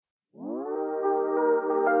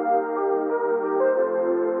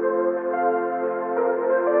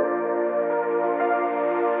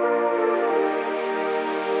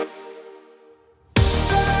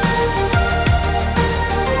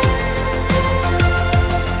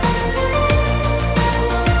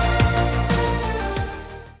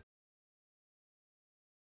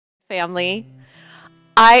family.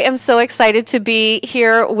 I am so excited to be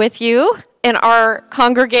here with you in our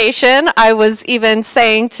congregation. I was even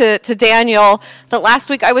saying to Daniel that last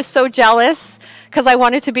week I was so jealous because I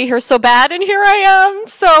wanted to be here so bad, and here I am.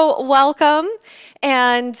 So welcome.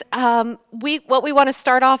 And what we want to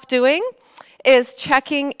start off doing is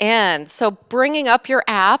checking in. So bringing up your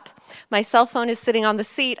app. My cell phone is sitting on the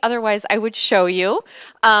seat, otherwise I would show you.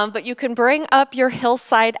 But you can bring up your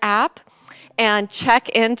Hillside app and check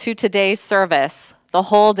into today's service the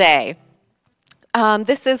whole day.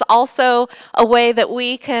 This is also a way that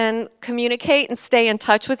we can communicate and stay in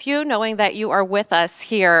touch with you, knowing that you are with us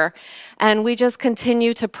here. And we just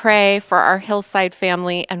continue to pray for our Hillside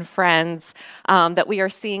family and friends that we are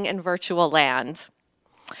seeing in virtual land.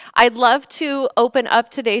 I'd love to open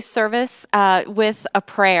up today's service with a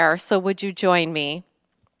prayer, so would you join me?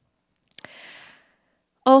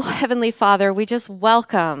 Oh, Heavenly Father, we just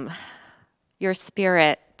welcome your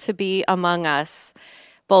Spirit to be among us,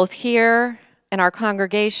 both here in our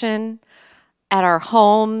congregation, at our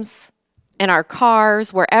homes, in our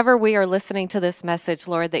cars, wherever we are listening to this message,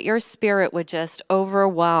 Lord, that your Spirit would just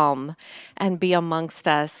overwhelm and be amongst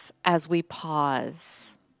us as we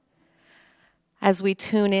pause, as we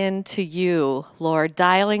tune in to you, Lord,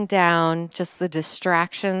 dialing down just the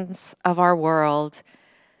distractions of our world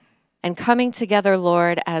and coming together,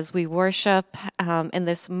 Lord, as we worship in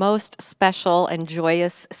this most special and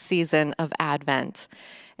joyous season of Advent.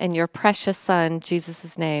 In your precious Son,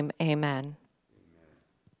 Jesus' name, amen.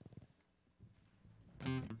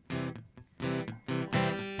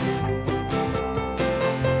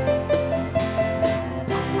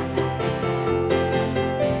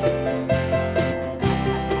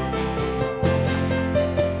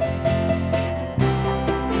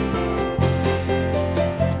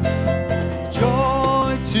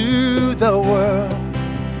 To the world,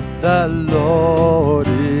 the Lord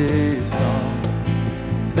is come.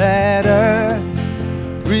 Let earth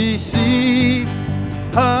receive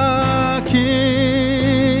her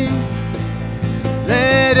King.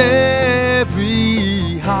 Let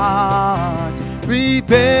every heart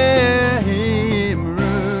prepare him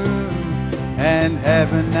room. And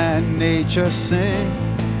heaven and nature sing.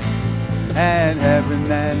 And heaven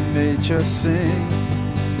and nature sing.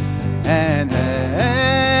 And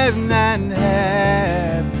heaven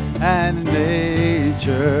and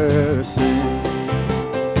nature sing.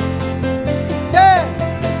 Here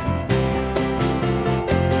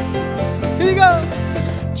you go.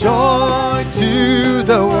 Joy to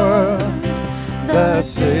the world, the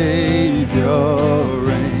Savior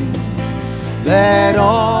reigns. Let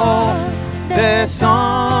all their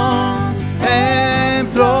songs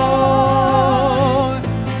employ,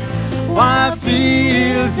 while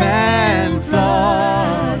fields and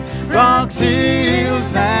floods, rocks,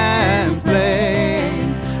 hills and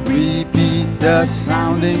plains repeat the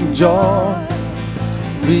sounding joy.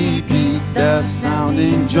 Repeat the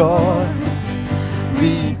sounding joy.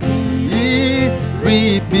 Repeat,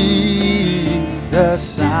 repeat the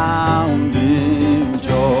sounding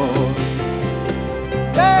joy.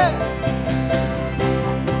 Yeah.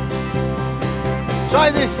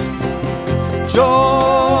 Try this.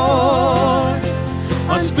 Joy,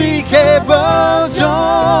 unspeakable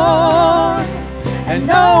joy, and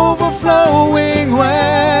overflowing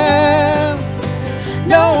well,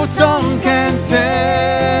 no tongue can tell.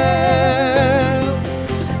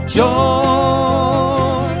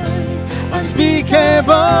 Joy,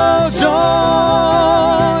 unspeakable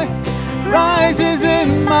joy, rises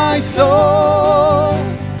in my soul,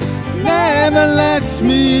 never lets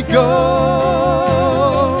me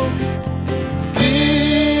go.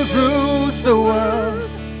 He rules the world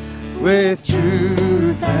with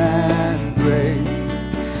truth and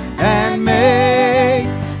grace, and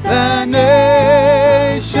makes the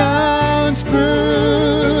nations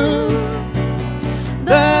prove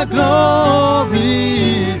the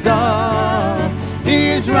glories of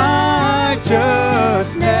his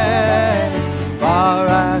righteousness, far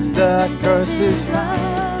as the curse is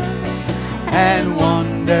found, and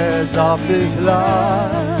wonders of his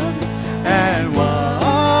love, and wonders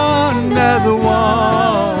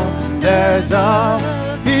of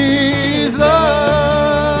his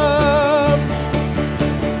love.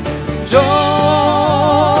 Joy,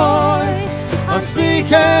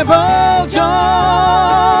 unspeakable joy,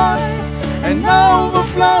 and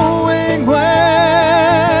overflowing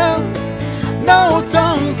well, no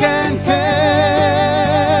tongue can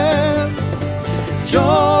tell.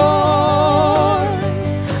 Joy,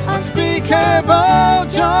 unspeakable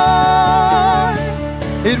joy,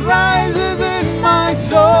 it rises in my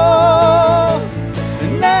soul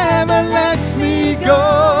and never lets me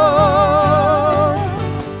go.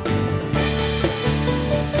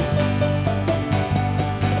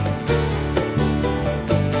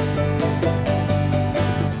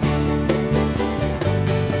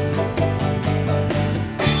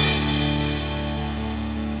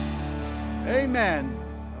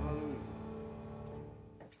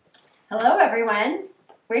 everyone.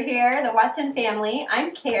 We're here, the Watson family.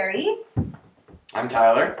 I'm Carrie. I'm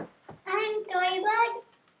Tyler. I'm Joybud.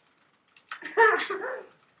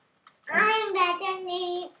 I'm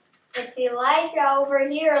Bethany. It's Elijah over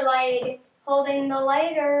here, holding the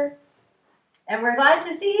lighter. And we're glad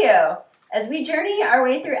to see you. As we journey our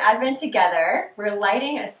way through Advent together, we're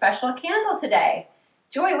lighting a special candle today.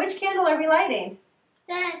 Joy, which candle are we lighting?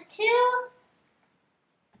 The two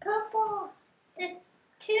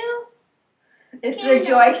It's the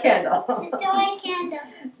joy candle. the joy candle.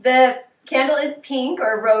 The candle is pink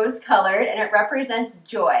or rose colored, and it represents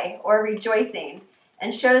joy or rejoicing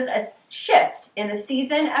and shows a shift in the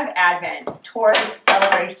season of Advent towards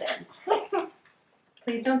celebration.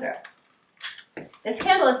 Please don't throw it. This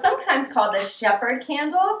candle is sometimes called the shepherd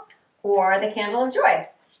candle or the candle of joy.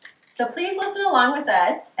 So please listen along with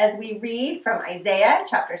us as we read from Isaiah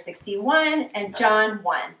chapter 61 and John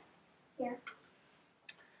 1.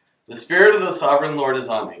 The Spirit of the Sovereign Lord is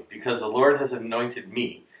on me, because the Lord has anointed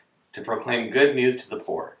me to proclaim good news to the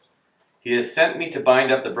poor. He has sent me to bind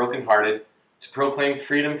up the brokenhearted, to proclaim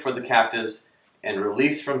freedom for the captives, and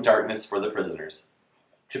release from darkness for the prisoners,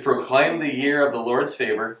 to proclaim the year of the Lord's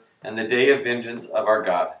favor and the day of vengeance of our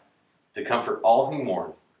God, to comfort all who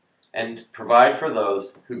mourn, and provide for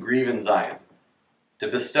those who grieve in Zion, to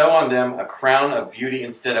bestow on them a crown of beauty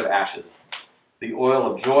instead of ashes, the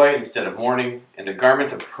oil of joy instead of mourning, and a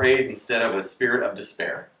garment of praise instead of a spirit of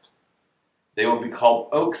despair. They will be called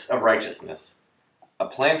oaks of righteousness, a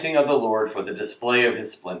planting of the Lord for the display of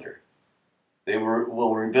his splendor. They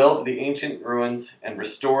will rebuild the ancient ruins and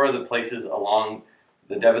restore the places along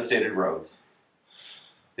the devastated roads.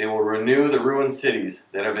 They will renew the ruined cities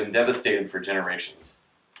that have been devastated for generations.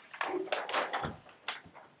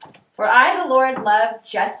 For I, the Lord, love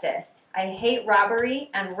justice. I hate robbery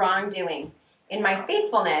and wrongdoing. In my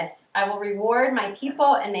faithfulness, I will reward my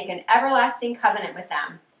people and make an everlasting covenant with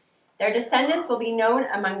them. Their descendants will be known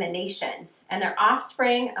among the nations, and their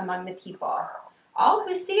offspring among the people. All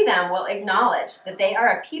who see them will acknowledge that they are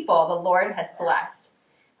a people the Lord has blessed.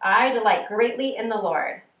 I delight greatly in the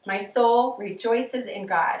Lord. My soul rejoices in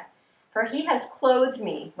God, for he has clothed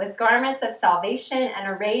me with garments of salvation and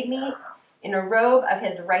arrayed me in a robe of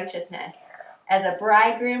his righteousness. As a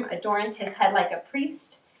bridegroom adorns his head like a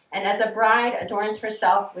priest, and as a bride adorns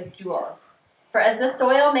herself with jewels. For as the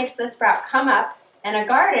soil makes the sprout come up, and a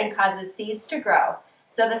garden causes seeds to grow,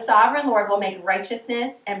 so the sovereign Lord will make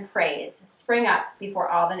righteousness and praise spring up before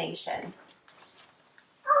all the nations.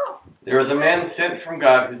 There was a man sent from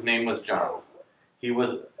God whose name was John. He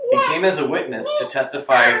came as a witness to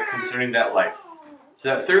testify concerning that light, so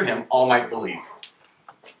that through him all might believe.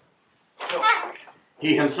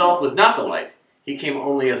 He himself was not the light. He came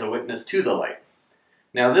only as a witness to the light.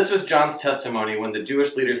 Now this was John's testimony when the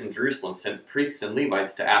Jewish leaders in Jerusalem sent priests and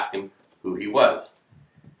Levites to ask him who he was.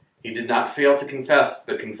 He did not fail to confess,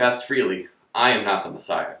 but confessed freely, I am not the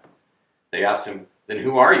Messiah. They asked him, then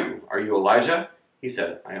who are you? Are you Elijah? He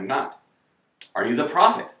said, I am not. Are you the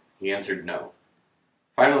prophet? He answered, no.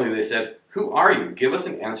 Finally they said, who are you? Give us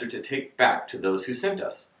an answer to take back to those who sent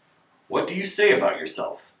us. What do you say about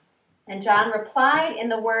yourself? And John replied in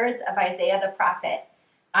the words of Isaiah the prophet,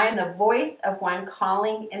 I am the voice of one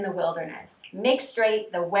calling in the wilderness. Make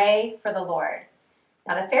straight the way for the Lord.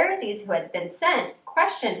 Now the Pharisees who had been sent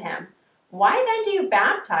questioned him, why then do you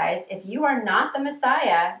baptize if you are not the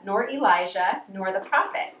Messiah, nor Elijah, nor the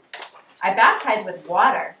prophet? I baptize with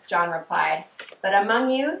water, John replied, but among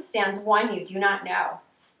you stands one you do not know.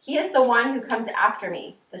 He is the one who comes after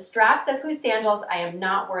me, the straps of whose sandals I am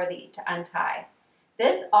not worthy to untie.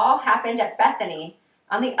 This all happened at Bethany,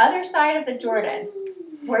 on the other side of the Jordan,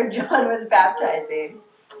 where John was baptizing.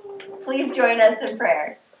 Please join us in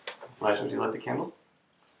prayer. Elijah, would you light the candle?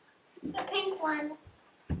 The pink one.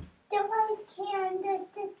 The white candle.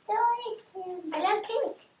 The joy candle. I love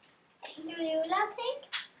pink. Do you love pink?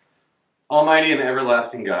 Almighty and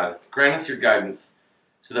everlasting God, grant us your guidance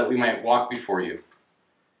so that we might walk before you.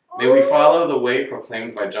 May we follow the way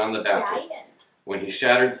proclaimed by John the Baptist when he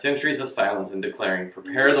shattered centuries of silence in declaring,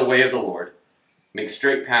 prepare the way of the Lord, make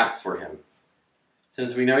straight paths for him.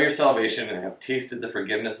 Since we know your salvation and have tasted the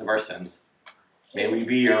forgiveness of our sins, may we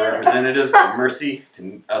be your representatives of mercy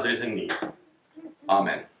to others in need.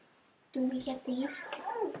 Amen. Do we get these?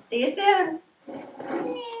 See you soon.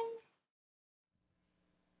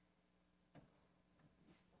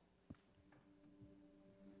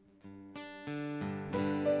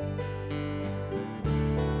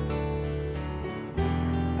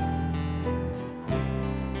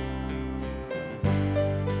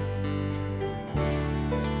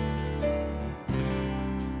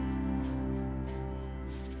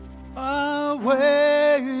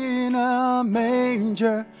 Away in a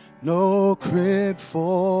manger, no crib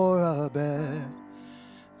for a bed.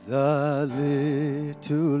 The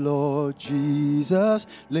little Lord Jesus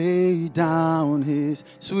laid down his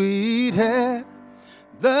sweet head.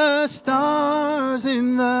 The stars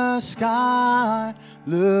in the sky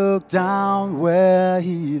looked down where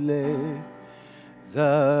he lay.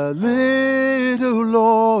 The little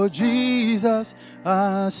Lord Jesus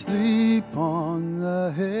asleep on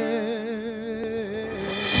the hay.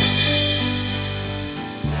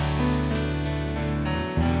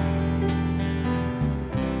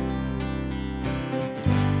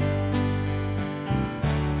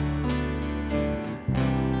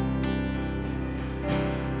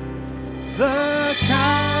 The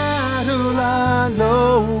cattle are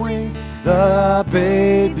lowing, the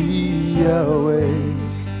baby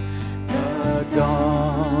awakes. The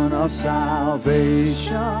dawn of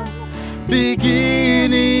salvation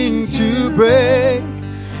beginning to break.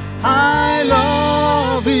 I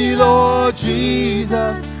love thee, Lord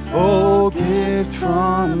Jesus, oh gift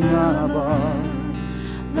from above.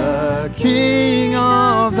 The King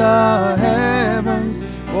of the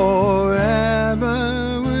heavens forever.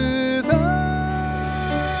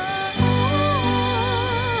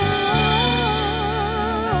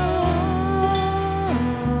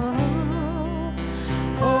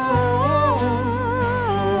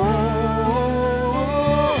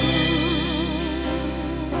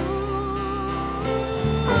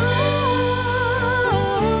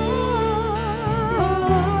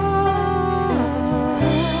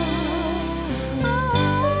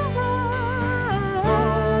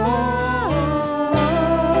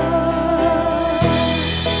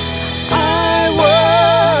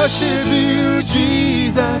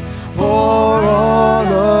 For all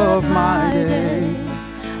of my days,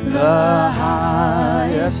 the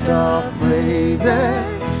highest of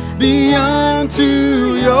praises be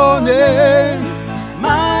unto your name,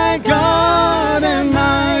 my God and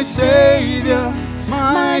my Savior,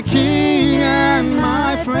 my King and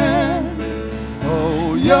my friend.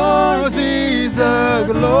 Oh, yours is the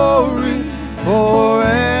glory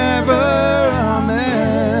forever,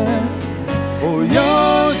 amen. Oh,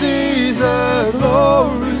 yours is the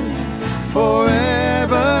glory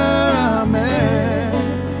forever, amen.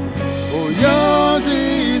 Oh, yours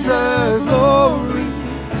is the glory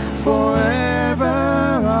forever,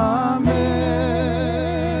 amen.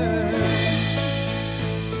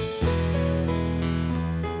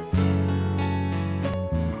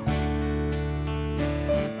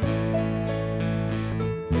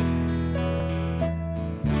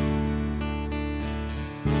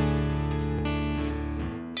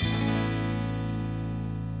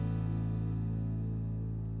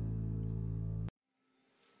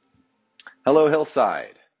 Hello,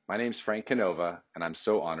 Hillside. My name's Frank Canova, and I'm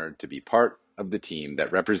so honored to be part of the team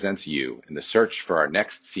that represents you in the search for our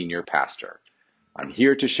next senior pastor. I'm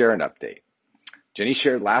here to share an update. Jenny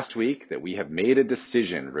shared last week that we have made a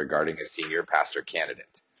decision regarding a senior pastor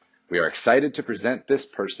candidate. We are excited to present this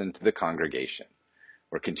person to the congregation.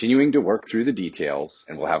 We're continuing to work through the details,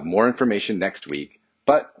 and we'll have more information next week,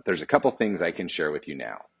 but there's a couple things I can share with you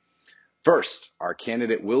now. First, our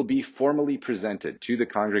candidate will be formally presented to the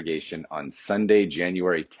congregation on Sunday,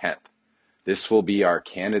 January 10th. This will be our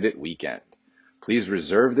candidate weekend. Please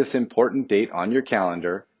reserve this important date on your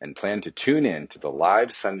calendar and plan to tune in to the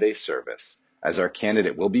live Sunday service, as our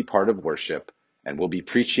candidate will be part of worship and will be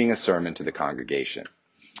preaching a sermon to the congregation.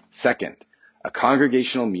 Second, a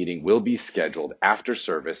congregational meeting will be scheduled after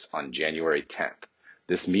service on January 10th.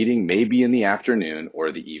 This meeting may be in the afternoon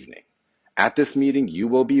or the evening. At this meeting, you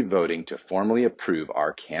will be voting to formally approve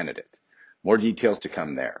our candidate. More details to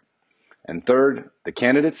come there. And third, the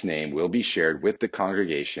candidate's name will be shared with the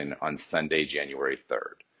congregation on Sunday, January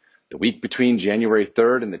 3rd. The week between January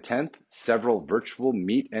 3rd and the 10th, several virtual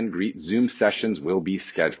meet and greet Zoom sessions will be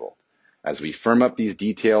scheduled. As we firm up these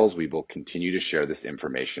details, we will continue to share this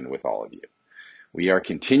information with all of you. We are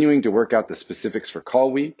continuing to work out the specifics for call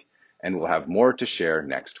week, and we'll have more to share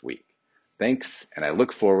next week. Thanks, and I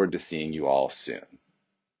look forward to seeing you all soon.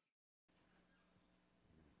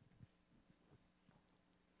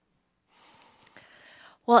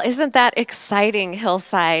 Well, isn't that exciting,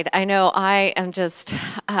 Hillside? I know I am just,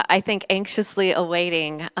 I think, anxiously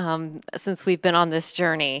awaiting since we've been on this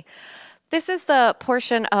journey. This is the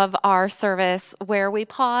portion of our service where we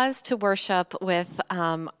pause to worship with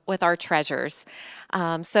our treasures.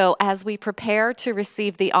 So as we prepare to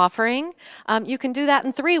receive the offering, you can do that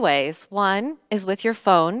in three ways. One is with your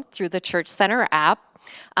phone through the Church Center app.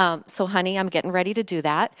 So honey, I'm getting ready to do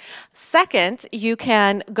that. Second, you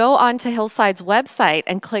can go onto Hillside's website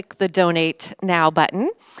and click the Donate Now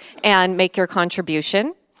button and make your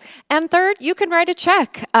contribution. And third, you can write a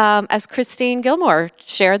check, as Christine Gilmore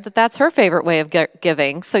shared that that's her favorite way of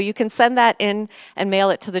giving. So you can send that in and mail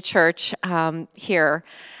it to the church here.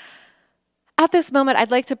 At this moment,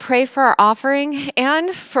 I'd like to pray for our offering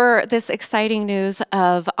and for this exciting news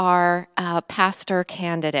of our pastor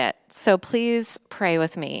candidate. So please pray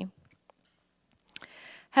with me.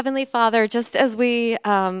 Heavenly Father, just as we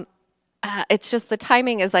it's just the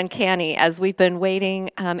timing is uncanny as we've been waiting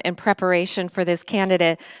in preparation for this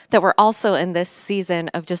candidate, that we're also in this season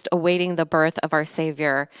of just awaiting the birth of our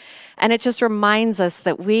Savior. And it just reminds us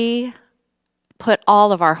that we put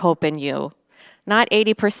all of our hope in you, not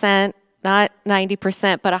 80%, not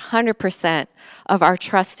 90%, but 100% of our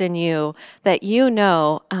trust in you, that you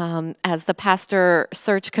know, as the pastor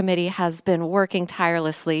search committee has been working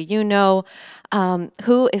tirelessly, you know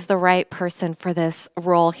who is the right person for this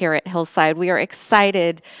role here at Hillside. We are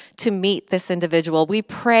excited to meet this individual. We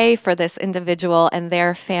pray for this individual and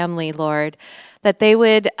their family, Lord, that they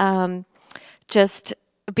would just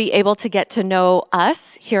be able to get to know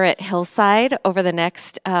us here at Hillside over the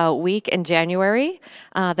next week in January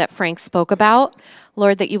that Frank spoke about.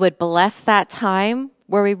 Lord, that you would bless that time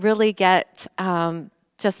where we really get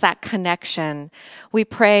just that connection. We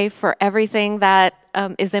pray for everything that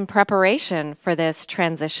is in preparation for this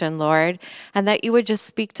transition, Lord, and that you would just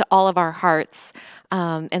speak to all of our hearts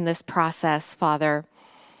in this process, Father.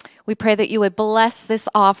 We pray that you would bless this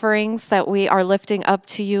offerings that we are lifting up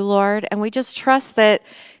to you, Lord, and we just trust that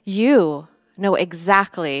you know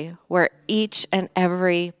exactly where each and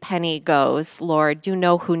every penny goes, Lord. You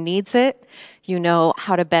know who needs it. You know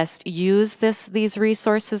how to best use these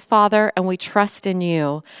resources, Father, and we trust in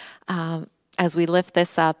you as we lift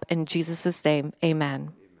this up in Jesus' name.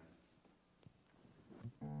 Amen.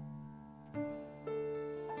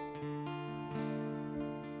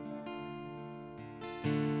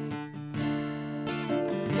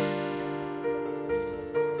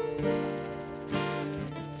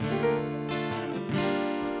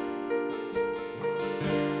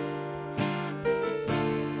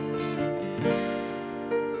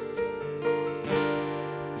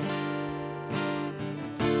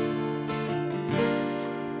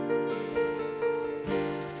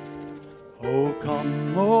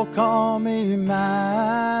 Oh, come, Emmanuel,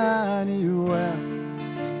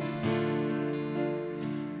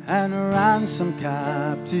 and ransom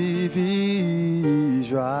captive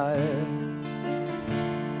Israel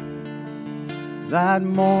that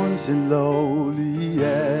mourns in lowly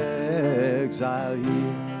exile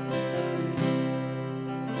here,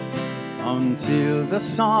 until the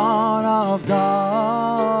Son of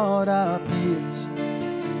God appears.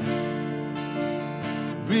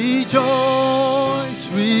 Rejoice,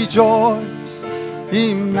 rejoice,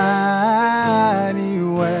 Emmanuel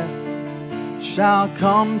shall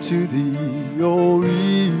come to thee, O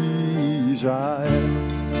Israel.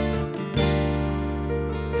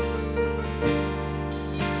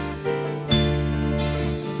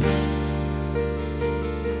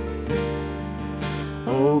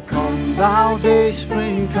 Oh, come thou day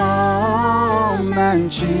spring, come and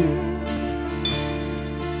cheer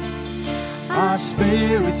our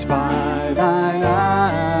spirits by thine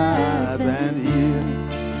advent here.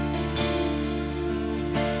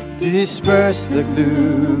 Disperse the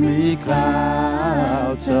gloomy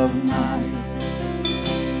clouds of night,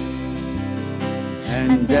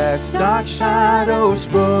 and death's dark shadows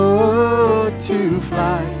put to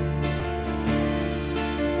flight.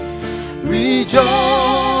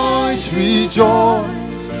 Rejoice,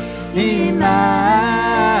 rejoice, Emmanuel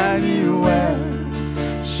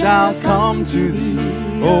shall come to thee,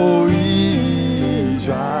 O Israel.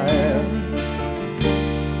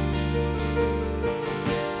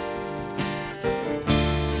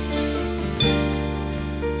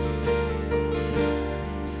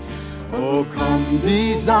 O come,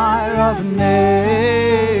 desire of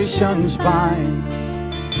nations, bind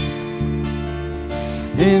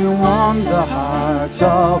in one the hearts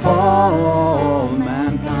of all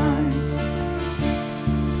mankind.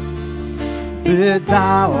 Bid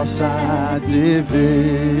thou our sad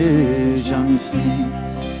division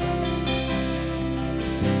cease,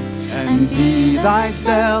 and be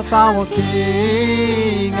thyself our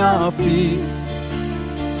King of peace.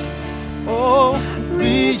 Oh,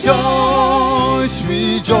 rejoice,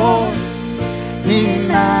 rejoice,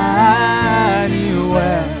 Emmanuel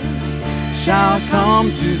shall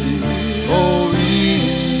come to thee, O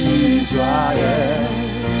Israel.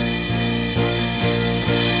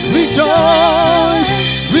 Rejoice,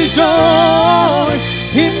 rejoice,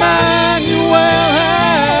 Emmanuel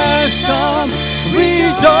has come.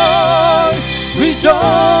 Rejoice,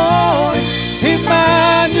 rejoice,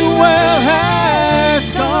 Emmanuel has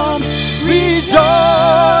come.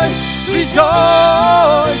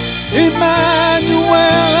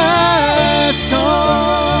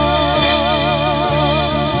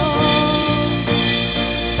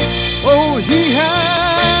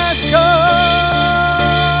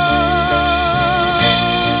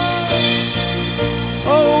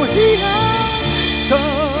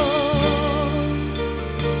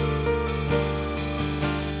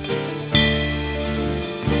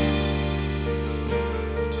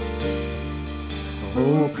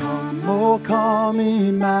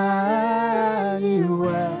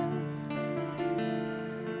 Emmanuel,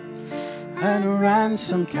 and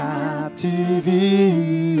ransom captive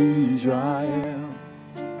Israel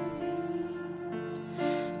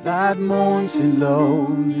that mourns in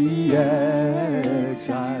lonely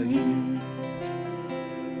exile here,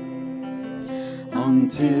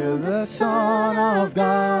 until the Son of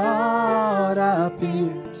God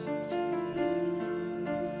appears.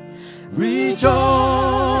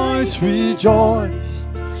 Rejoice, rejoice,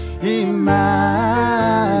 Emmanuel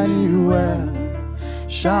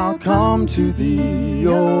shall come to thee,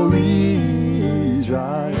 O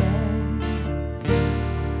Israel.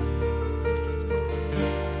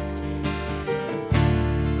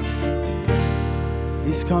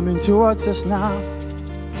 He's coming towards us now.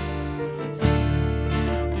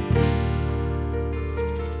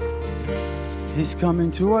 He's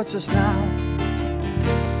coming towards us now.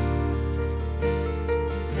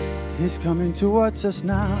 He's coming towards us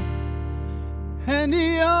now. And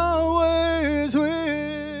he always will.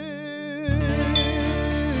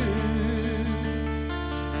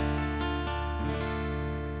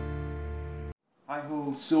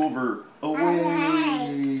 Hi-ho, silver,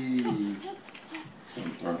 away!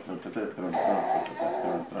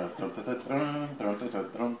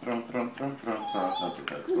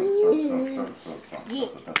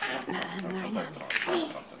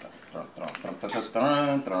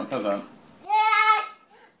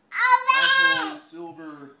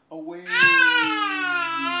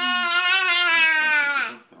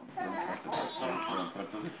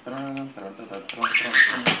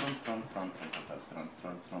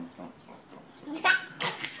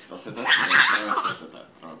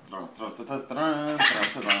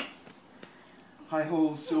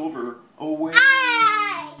 Hi-ho, silver, away! Hi-ho, silver, away!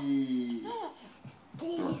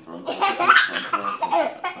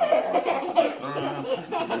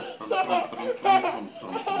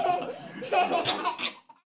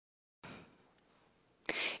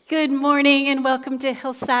 Good morning and welcome to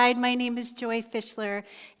Hillside. My name is Joy Fischler,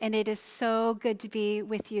 and it is so good to be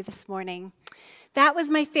with you this morning. That was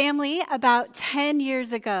my family about 10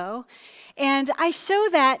 years ago, and I show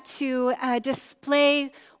that to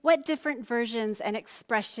display what different versions and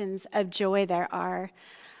expressions of joy there are.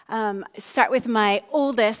 Start with my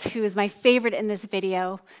oldest, who is my favorite in this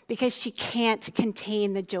video, because she can't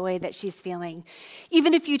contain the joy that she's feeling.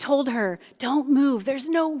 Even if you told her, don't move, there's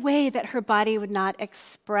no way that her body would not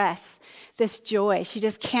express this joy. She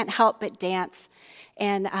just can't help but dance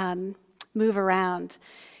and move around.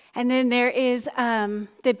 And then there is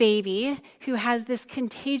the baby, who has this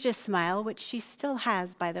contagious smile, which she still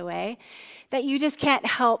has, by the way, that you just can't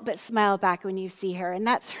help but smile back when you see her, and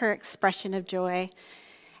that's her expression of joy.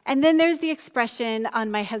 And then there's the expression on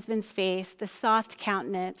my husband's face, the soft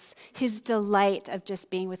countenance, his delight of just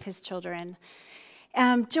being with his children.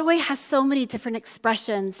 Joy has so many different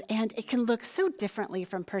expressions, and it can look so differently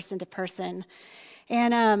from person to person.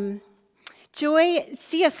 And joy,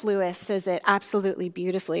 C.S. Lewis says it absolutely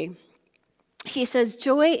beautifully. He says,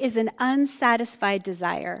 joy is an unsatisfied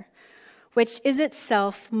desire, which is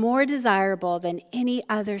itself more desirable than any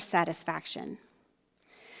other satisfaction.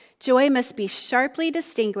 Joy must be sharply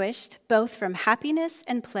distinguished both from happiness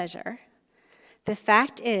and pleasure. The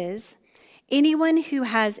fact is, anyone who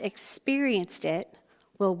has experienced it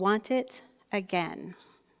will want it again.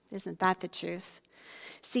 Isn't that the truth?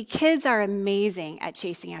 See, kids are amazing at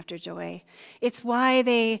chasing after joy. It's why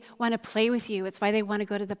they want to play with you. It's why they want to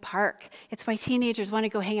go to the park. It's why teenagers want to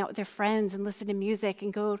go hang out with their friends and listen to music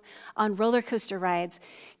and go on roller coaster rides.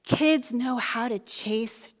 Kids know how to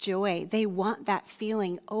chase joy. They want that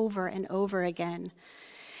feeling over and over again.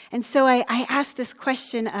 And so I asked this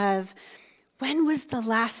question of, when was the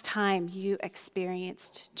last time you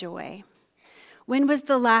experienced joy? When was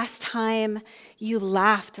the last time you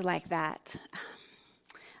laughed like that?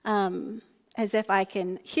 As if I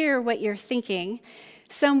can hear what you're thinking,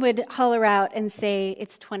 some would holler out and say,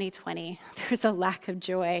 it's 2020. There's a lack of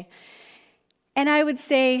joy. And I would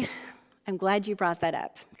say, I'm glad you brought that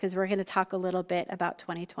up, because we're going to talk a little bit about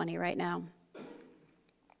 2020 right now.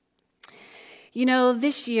 You know,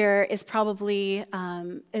 this year is probably,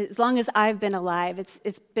 as long as I've been alive, it's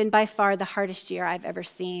been by far the hardest year I've ever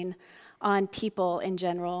seen on people in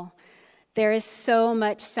general. There is so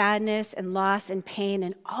much sadness and loss and pain,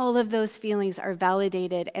 and all of those feelings are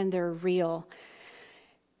validated and they're real.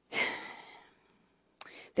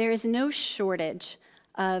 There is no shortage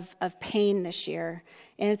of pain this year,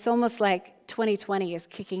 and it's almost like 2020 is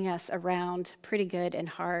kicking us around pretty good and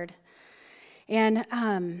hard. And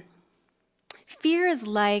fear is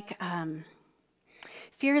like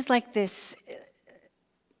this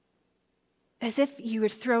as if you were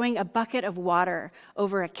throwing a bucket of water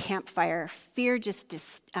over a campfire. Fear just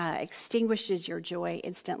extinguishes your joy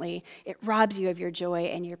instantly. It robs you of your joy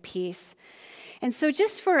and your peace. And so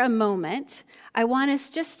just for a moment, I want us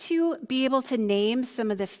just to be able to name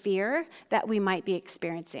some of the fear that we might be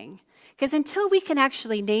experiencing. Because until we can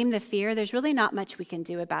actually name the fear, there's really not much we can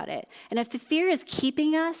do about it. And if the fear is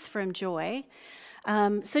keeping us from joy,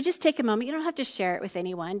 so just take a moment. You don't have to share it with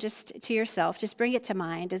anyone, just to yourself. Just bring it to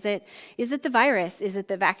mind. Is it the virus? Is it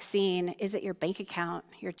the vaccine? Is it your bank account,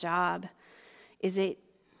 your job? Is it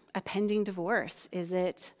a pending divorce?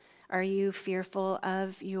 Are you fearful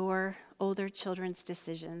of your older children's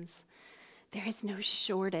decisions? There is no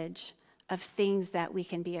shortage of things that we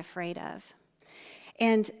can be afraid of.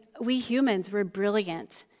 And we humans, we're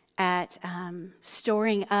brilliant at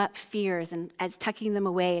storing up fears and as tucking them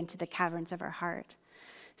away into the caverns of our heart.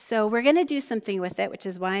 So we're going to do something with it, which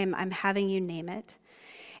is why I'm having you name it.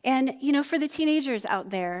 And, for the teenagers out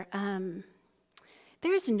there,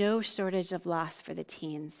 there's no shortage of loss for the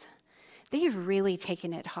teens. They've really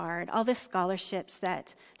taken it hard. All the scholarships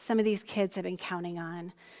that some of these kids have been counting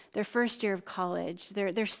on, their first year of college,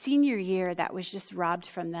 their senior year that was just robbed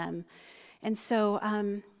from them. And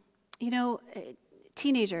so,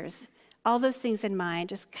 teenagers, all those things in mind,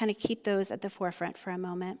 just kind of keep those at the forefront for a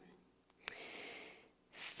moment.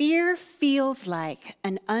 Fear feels like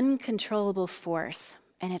an uncontrollable force,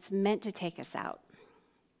 and it's meant to take us out.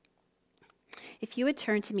 If you would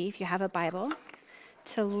turn to me, if you have a Bible,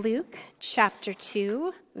 to Luke chapter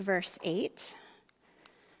 2, verse 8.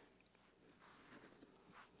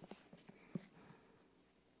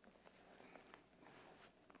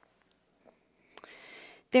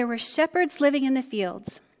 There were shepherds living in the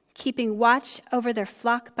fields, keeping watch over their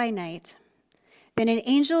flock by night. Then an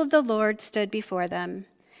angel of the Lord stood before them,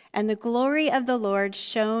 and the glory of the Lord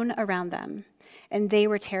shone around them, and they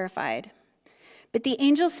were terrified. But the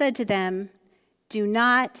angel said to them, "Do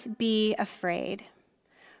not be afraid,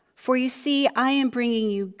 for you see, I am bringing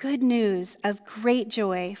you good news of great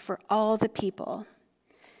joy for all the people.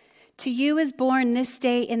 To you is born this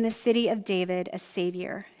day in the city of David a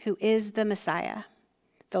Savior, who is the Messiah,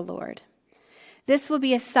 the Lord. This will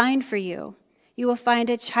be a sign for you. You will find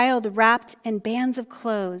a child wrapped in bands of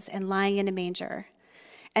clothes and lying in a manger."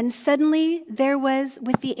 And suddenly there was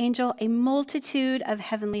with the angel a multitude of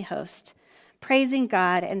heavenly hosts, praising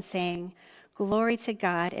God and saying, "Glory to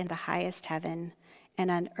God in the highest heaven, and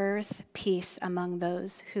on earth peace among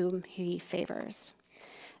those whom he favors."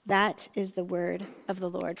 That is the word of the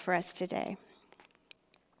Lord for us today.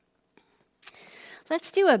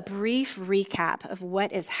 Let's do a brief recap of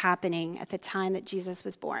what is happening at the time that Jesus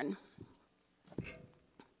was born.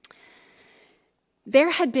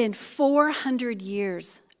 There had been 400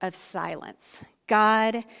 years of silence.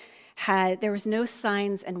 There was no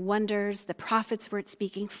signs and wonders. The prophets weren't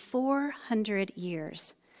speaking. 400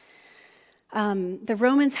 years. The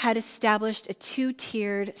Romans had established a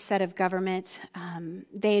two-tiered set of government.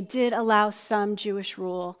 They did allow some Jewish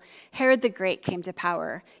rule. Herod the Great came to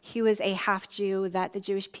power. He was a half-Jew that the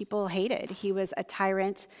Jewish people hated. He was a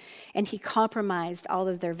tyrant, and he compromised all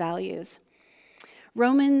of their values.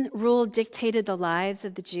 Roman rule dictated the lives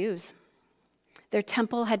of the Jews. Their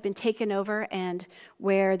temple had been taken over, and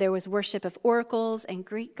where there was worship of oracles and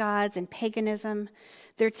Greek gods and paganism,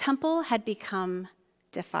 their temple had become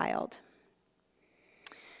defiled.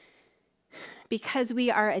 Because we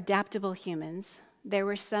are adaptable humans, there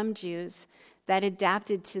were some Jews that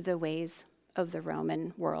adapted to the ways of the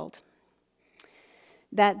Roman world.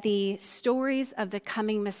 That the stories of the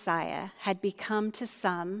coming Messiah had become to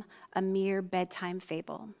some a mere bedtime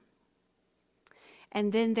fable.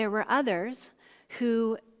 And then there were others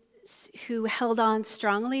who held on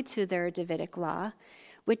strongly to their Davidic law,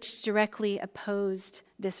 which directly opposed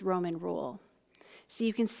this Roman rule. So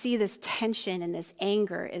you can see this tension and this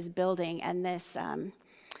anger is building, and this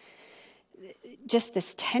just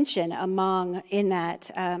this tension in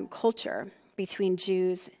that culture between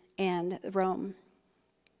Jews and Rome.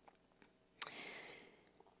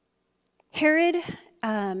 Herod,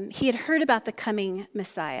 he had heard about the coming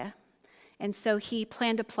Messiah, and so he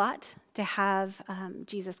planned a plot to have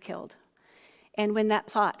Jesus killed. And when that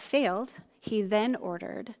plot failed, he then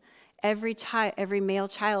ordered every male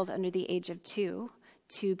child under the age of 2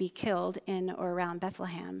 to be killed in or around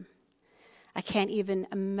Bethlehem. I can't even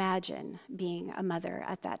imagine being a mother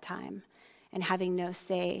at that time and having no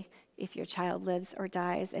say if your child lives or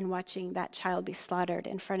dies and watching that child be slaughtered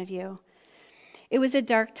in front of you. It was a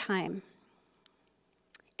dark time.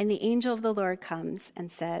 And the angel of the Lord comes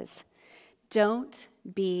and says, "Don't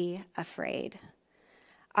be afraid.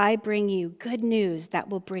 I bring you good news that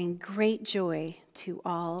will bring great joy to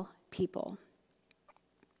all people."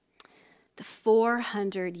 The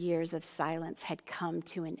 400 years of silence had come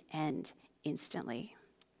to an end instantly.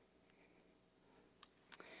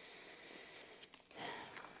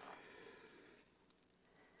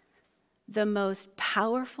 The most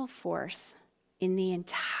powerful force in the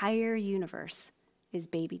entire universe is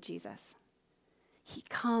baby Jesus. He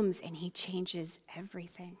comes and he changes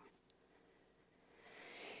everything.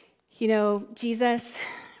 You know, Jesus,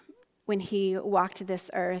 when he walked this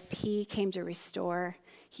earth, he came to restore,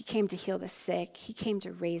 he came to heal the sick, he came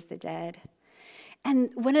to raise the dead.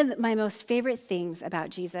 And one of my most favorite things about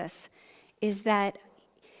Jesus is that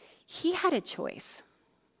he had a choice.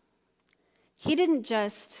 He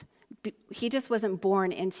just wasn't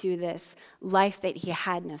born into this life that he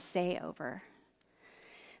had no say over.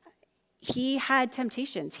 He had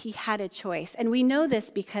temptations. He had a choice. And we know this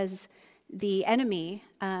because the enemy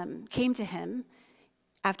came to him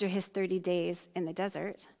after his 30 days in the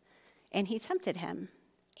desert, and he tempted him.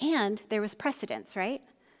 And there was precedence, right?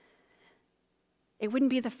 It wouldn't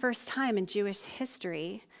be the first time in Jewish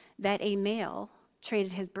history that a male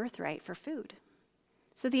traded his birthright for food.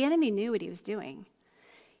 So the enemy knew what he was doing.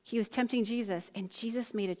 He was tempting Jesus, and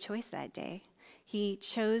Jesus made a choice that day. He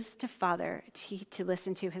chose to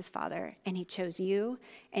listen to his Father, and he chose you,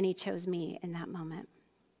 and he chose me in that moment.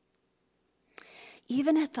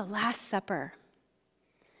 Even at the Last Supper,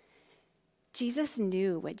 Jesus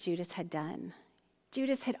knew what Judas had done.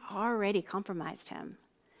 Judas had already compromised him,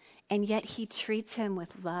 and yet he treats him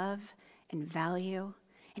with love and value,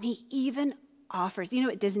 and he even offers, you know,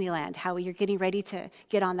 at Disneyland, how you're getting ready to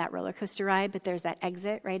get on that roller coaster ride, but there's that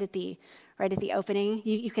exit right at the opening.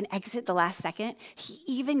 You can exit the last second. He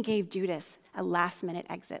even gave Judas a last minute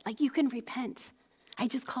exit. Like, you can repent. I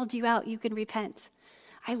just called you out. You can repent.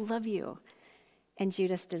 I love you. And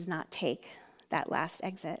Judas does not take that last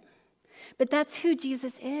exit. But that's who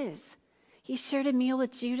Jesus is. He shared a meal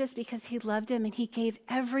with Judas because he loved him, and he gave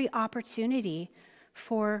every opportunity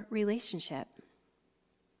for relationship.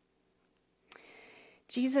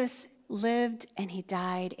 Jesus lived and he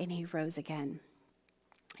died and he rose again,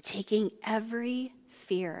 taking every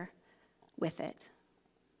fear with it.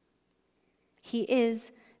 He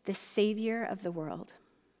is the Savior of the world.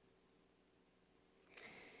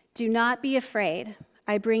 Do not be afraid.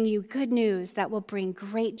 I bring you good news that will bring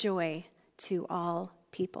great joy to all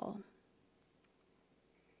people.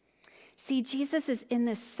 See, Jesus is in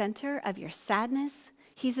the center of your sadness.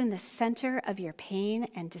 He's in the center of your pain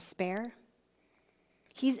and despair.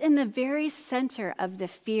 He's in the very center of the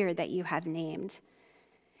fear that you have named.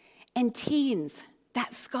 And teens,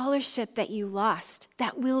 that scholarship that you lost,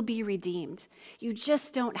 that will be redeemed. You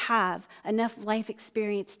just don't have enough life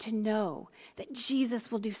experience to know that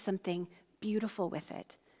Jesus will do something beautiful with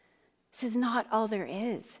it. This is not all there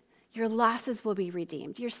is. Your losses will be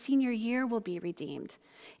redeemed. Your senior year will be redeemed.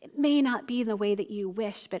 It may not be the way that you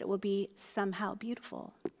wish, but it will be somehow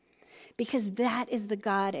beautiful. Because that is the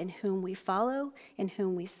God in whom we follow and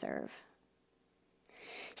whom we serve.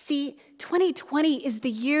 See, 2020 is the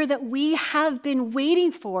year that we have been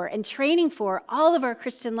waiting for and training for all of our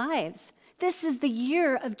Christian lives. This is the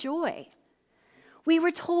year of joy. We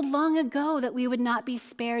were told long ago that we would not be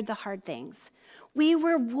spared the hard things. We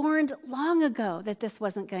were warned long ago that this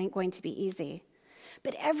wasn't going to be easy.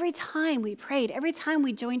 But every time we prayed, every time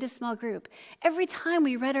we joined a small group, every time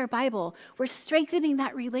we read our Bible, we're strengthening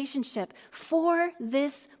that relationship for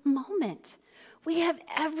this moment. We have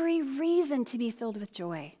every reason to be filled with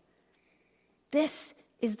joy. This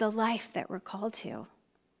is the life that we're called to.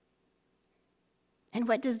 And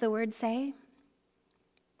what does the word say?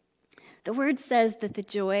 The word says that the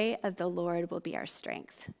joy of the Lord will be our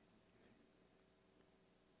strength.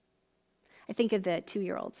 I think of the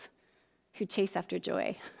 2-year-olds who chase after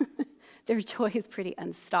joy. Their joy is pretty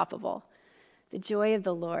unstoppable. The joy of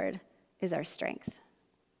the Lord is our strength.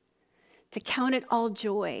 To count it all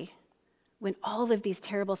joy when all of these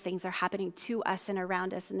terrible things are happening to us and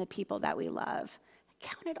around us and the people that we love.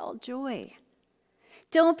 Count it all joy.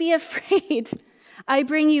 Don't be afraid. I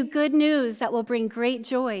bring you good news that will bring great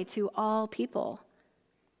joy to all people.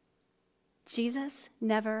 Jesus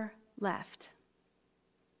never left.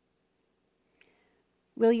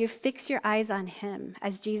 Will you fix your eyes on him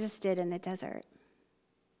as Jesus did in the desert?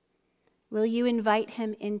 Will you invite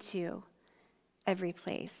him into every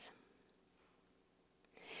place?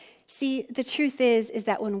 See, the truth is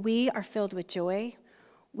that when we are filled with joy,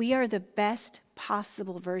 we are the best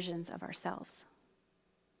possible versions of ourselves.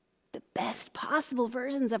 The best possible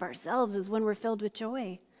versions of ourselves is when we're filled with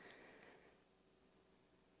joy.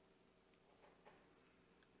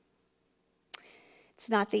 It's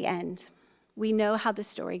not the end. We know how the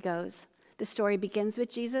story goes. The story begins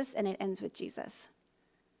with Jesus and it ends with Jesus.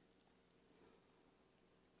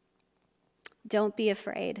 Don't be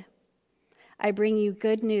afraid. I bring you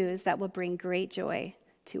good news that will bring great joy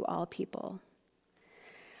to all people.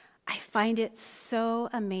 I find it so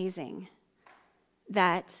amazing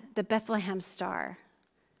that the Bethlehem star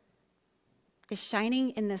is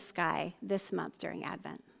shining in the sky this month during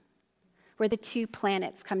Advent, where the two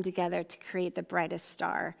planets come together to create the brightest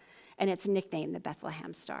star, and it's nicknamed the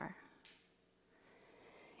Bethlehem star.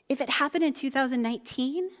 If it happened in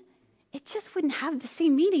 2019, it just wouldn't have the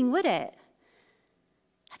same meaning, would it?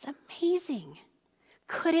 That's amazing.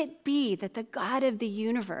 Could it be that the God of the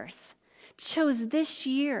universe chose this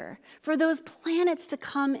year for those planets to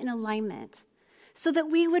come in alignment so that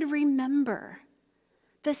we would remember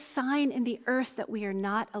the sign in the earth that we are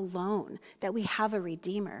not alone, that we have a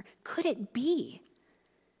Redeemer? Could it be?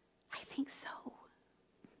 I think so.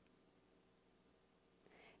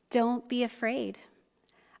 Don't be afraid.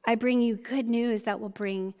 I bring you good news that will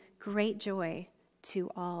bring great joy to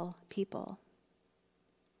all people.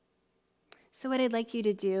 So what I'd like you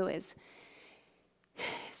to do is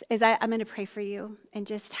I'm going to pray for you and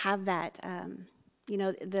just have that,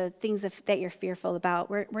 the things that you're fearful about.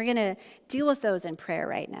 We're going to deal with those in prayer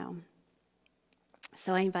right now.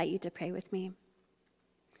 So I invite you to pray with me.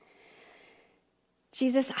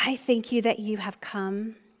 Jesus, I thank you that you have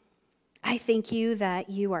come. I thank you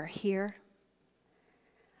that you are here.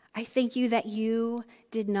 I thank you that you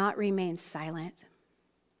did not remain silent.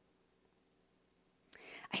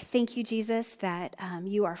 I thank you, Jesus, that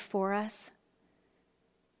you are for us.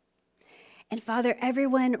 And Father,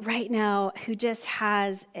 everyone right now who just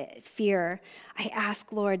has fear, I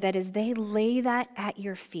ask, Lord, that as they lay that at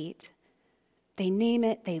your feet, they name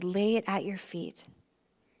it, they lay it at your feet,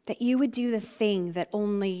 that you would do the thing that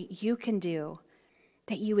only you can do,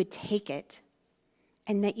 that you would take it,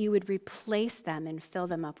 and that you would replace them and fill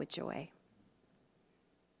them up with joy.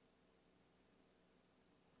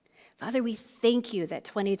 Father, we thank you that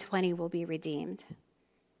 2020 will be redeemed.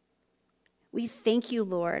 We thank you,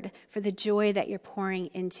 Lord, for the joy that you're pouring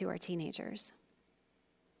into our teenagers.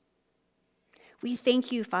 We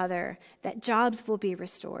thank you, Father, that jobs will be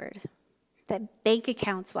restored, that bank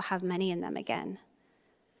accounts will have money in them again.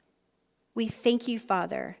 We thank you,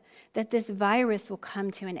 Father, that this virus will come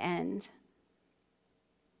to an end.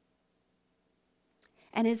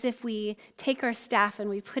 And as if we take our staff and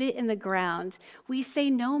we put it in the ground, we say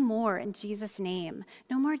no more in Jesus' name,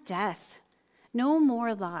 no more death, no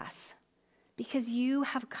more loss. Because you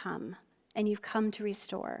have come, and you've come to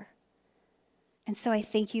restore. And so I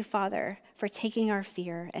thank you, Father, for taking our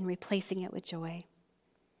fear and replacing it with joy.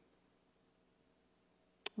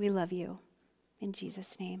 We love you. In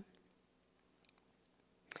Jesus' name.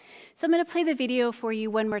 So I'm going to play the video for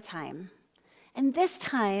you one more time. And this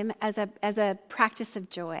time, as a practice of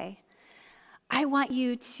joy, I want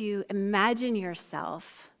you to imagine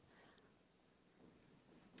yourself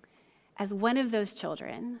as one of those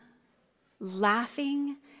children,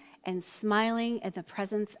 laughing and smiling at the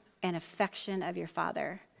presence and affection of your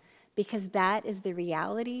Father, because that is the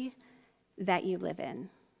reality that you live in.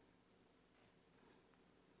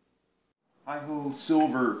 Hi-ho,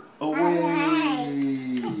 silver, away!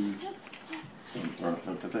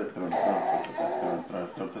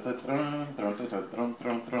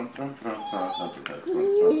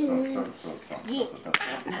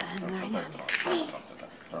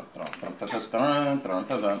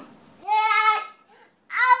 Hi-ho,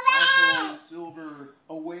 silver, away!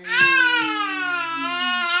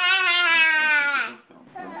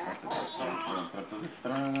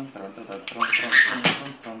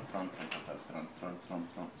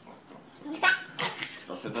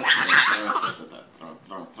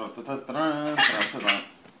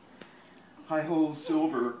 Hi-ho,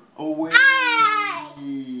 silver, away!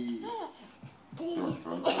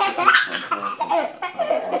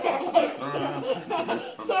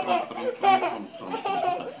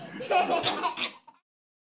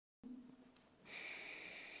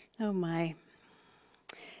 Oh my.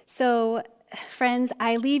 So, friends,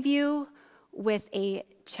 I leave you with a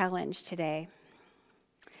challenge today.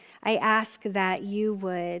 I ask that you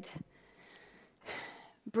would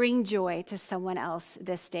bring joy to someone else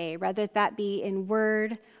this day, whether that be in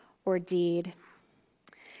word or deed.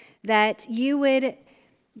 That you would,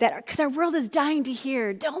 because our world is dying to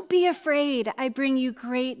hear, don't be afraid, I bring you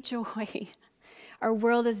great joy. Our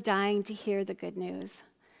world is dying to hear the good news.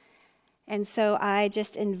 And so I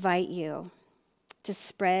just invite you to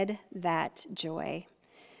spread that joy,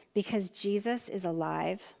 because Jesus is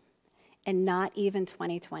alive, and not even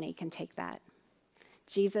 2020 can take that.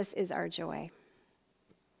 Jesus is our joy.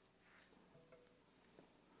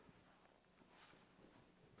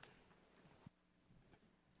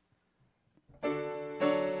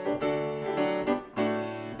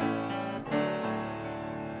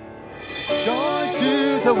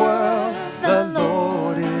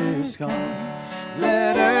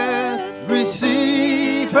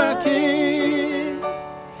 receive her King.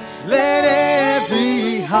 Let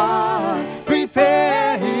every heart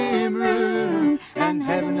prepare him room, and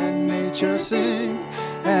heaven and nature sing,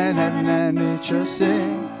 and heaven and nature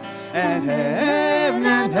sing, and heaven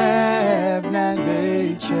and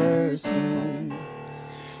nature sing.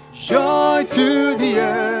 Joy to the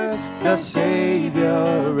earth, the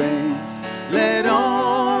Savior reigns. Let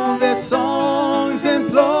all their songs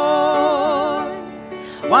employ,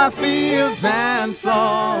 while fields and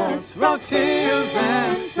floods, rocks, hills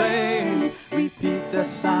and plains, repeat the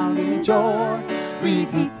sounding joy,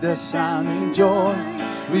 repeat the sounding joy,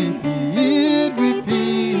 repeat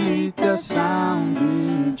the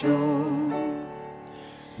sounding joy.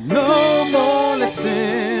 No more let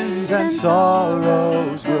sins and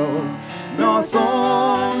sorrows grow, nor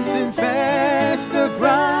thorns infest the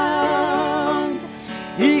ground.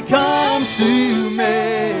 He comes to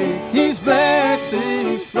make his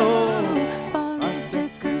blessings flow. Far as the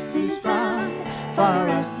curse is found, far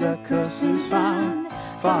as the curse is found,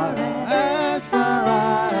 far as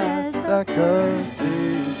the curse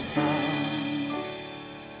is found.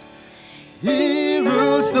 He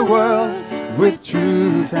rules the world with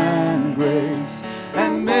truth and grace,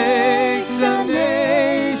 and makes the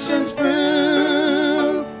nations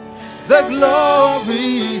prove the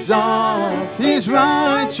glories of his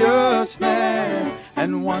righteousness,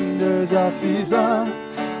 and wonders of his love,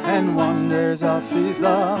 and wonders of his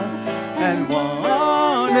love, and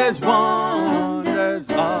wonders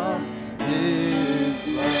of his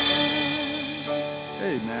love.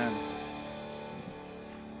 Amen.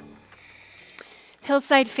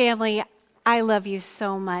 Hillside family, I love you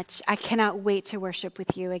so much. I cannot wait to worship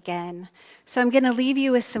with you again. So I'm going to leave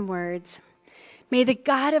you with some words. May the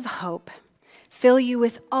God of hope fill you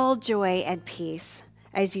with all joy and peace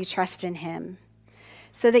as you trust in him,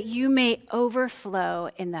 so that you may overflow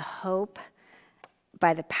in the hope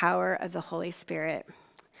by the power of the Holy Spirit.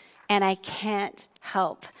 And I can't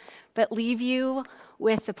help but leave you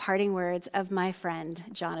with the parting words of my friend,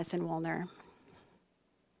 Jonathan Woolner.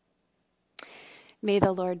 May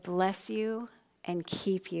the Lord bless you and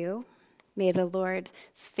keep you. May the Lord's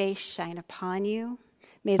face shine upon you.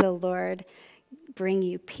 May the Lord bring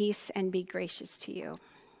you peace and be gracious to you.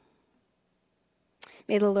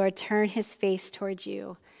 May the Lord turn his face towards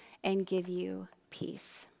you and give you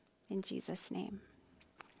peace. In Jesus' name.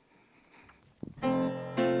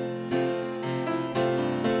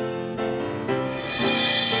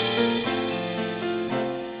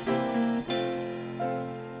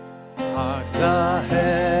 Hark the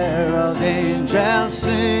herald angels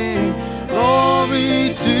sing,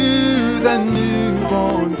 glory to the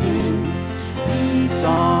newborn King. Peace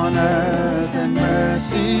on earth and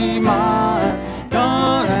mercy mild,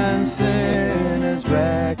 God and sinners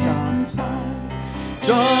reconciled.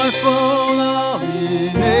 Joyful all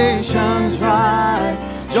ye nations rise,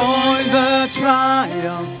 join the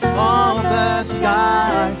triumph of the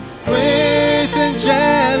skies. With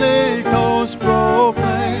angelic hosts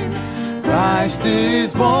proclaim, Christ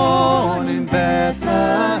is born in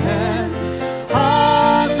Bethlehem.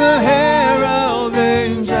 Hark the herald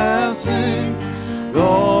angels sing,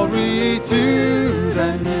 glory to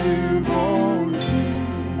the newborn King.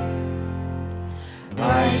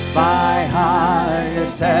 Christ by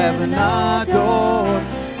highest heaven adored,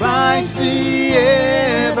 Christ the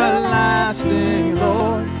everlasting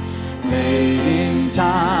Lord. Late in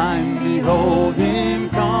time, behold him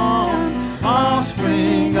come,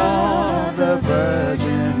 offspring of the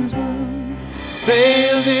Virgin's womb.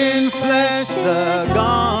 Veiled in flesh, the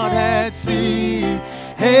Godhead see,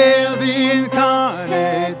 hail the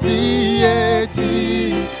incarnate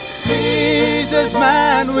deity. Jesus,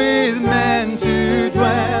 man with men to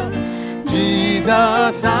dwell,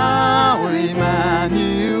 Jesus our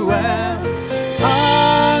Emmanuel.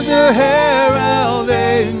 Hark the herald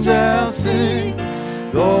angels sing,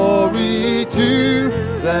 glory to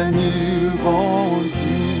the newborn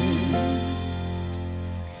King.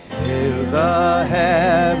 Hail the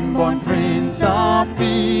heaven-born Prince of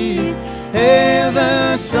Peace, hail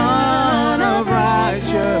the Son of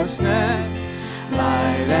Righteousness.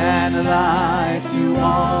 Light and life to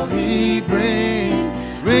all he brings,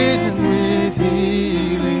 risen with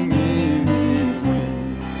healing in his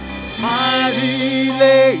wings. Mighty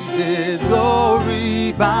lays his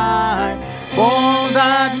glory by, born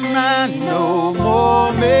that man no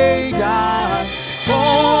more may die.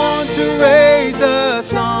 Born to raise the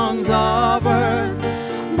sons of earth,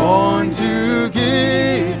 born to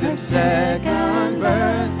give them second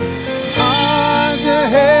birth. Hark the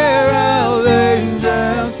herald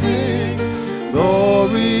angels sing,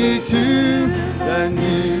 glory to the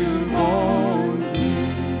newborn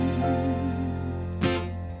King.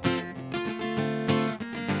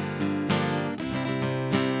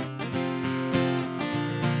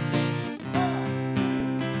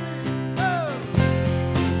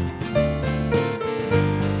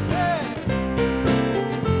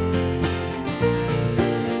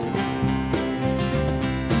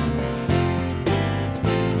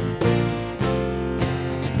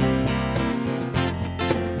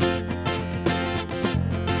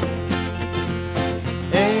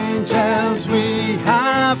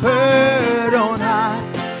 I've heard on high,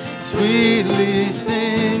 sweetly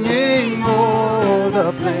singing o'er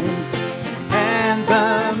the plains and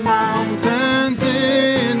the mountains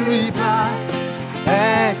in reply,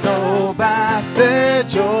 echo back their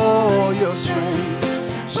joyous strains.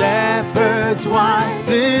 Shepherds, why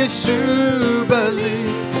this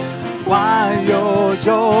jubilee? Why your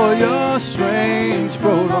joyous strains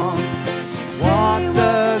prolong? What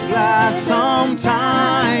the gladsome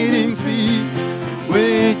tidings be,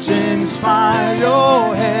 which inspire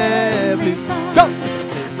your heavenly song? Go!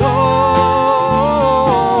 Say,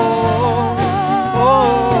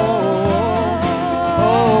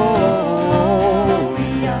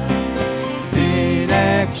 gloria in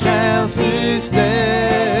excelsis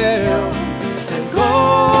Deo. Say,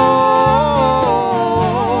 gloria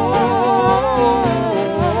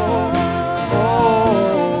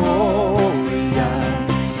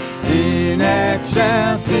in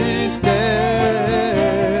excelsis Deo.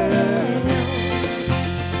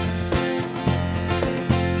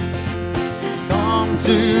 Come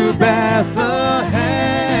to Bethlehem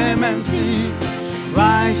and see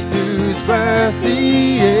Christ, whose birth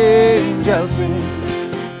the angels sing.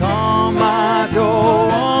 Come,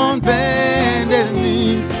 adore on bended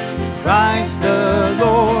knee, Christ the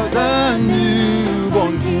Lord, the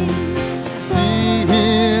newborn King. See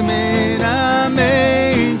him in a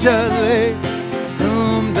manger laid,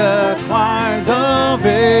 whom the choirs of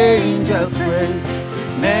angels praise.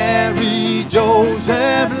 Mary,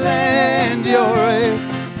 Joseph, lend your aid,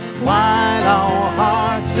 while our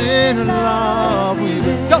hearts in love we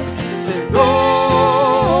raise. Go! Say, gloria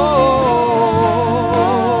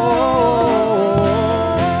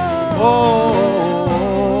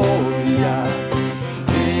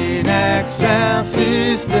in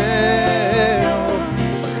excelsis Deo.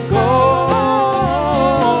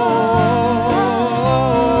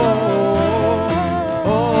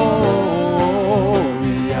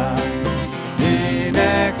 Gloria in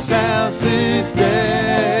excelsis Deo.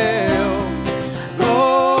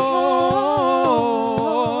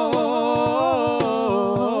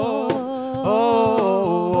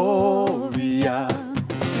 Gloria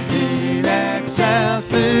in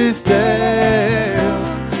excelsis Deo.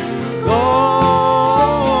 Gloria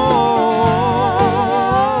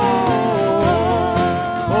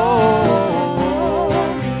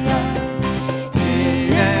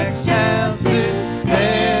in excelsis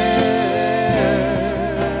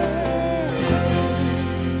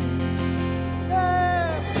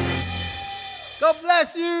God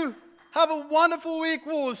bless you. Have a wonderful week.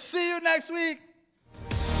 We'll see you next week.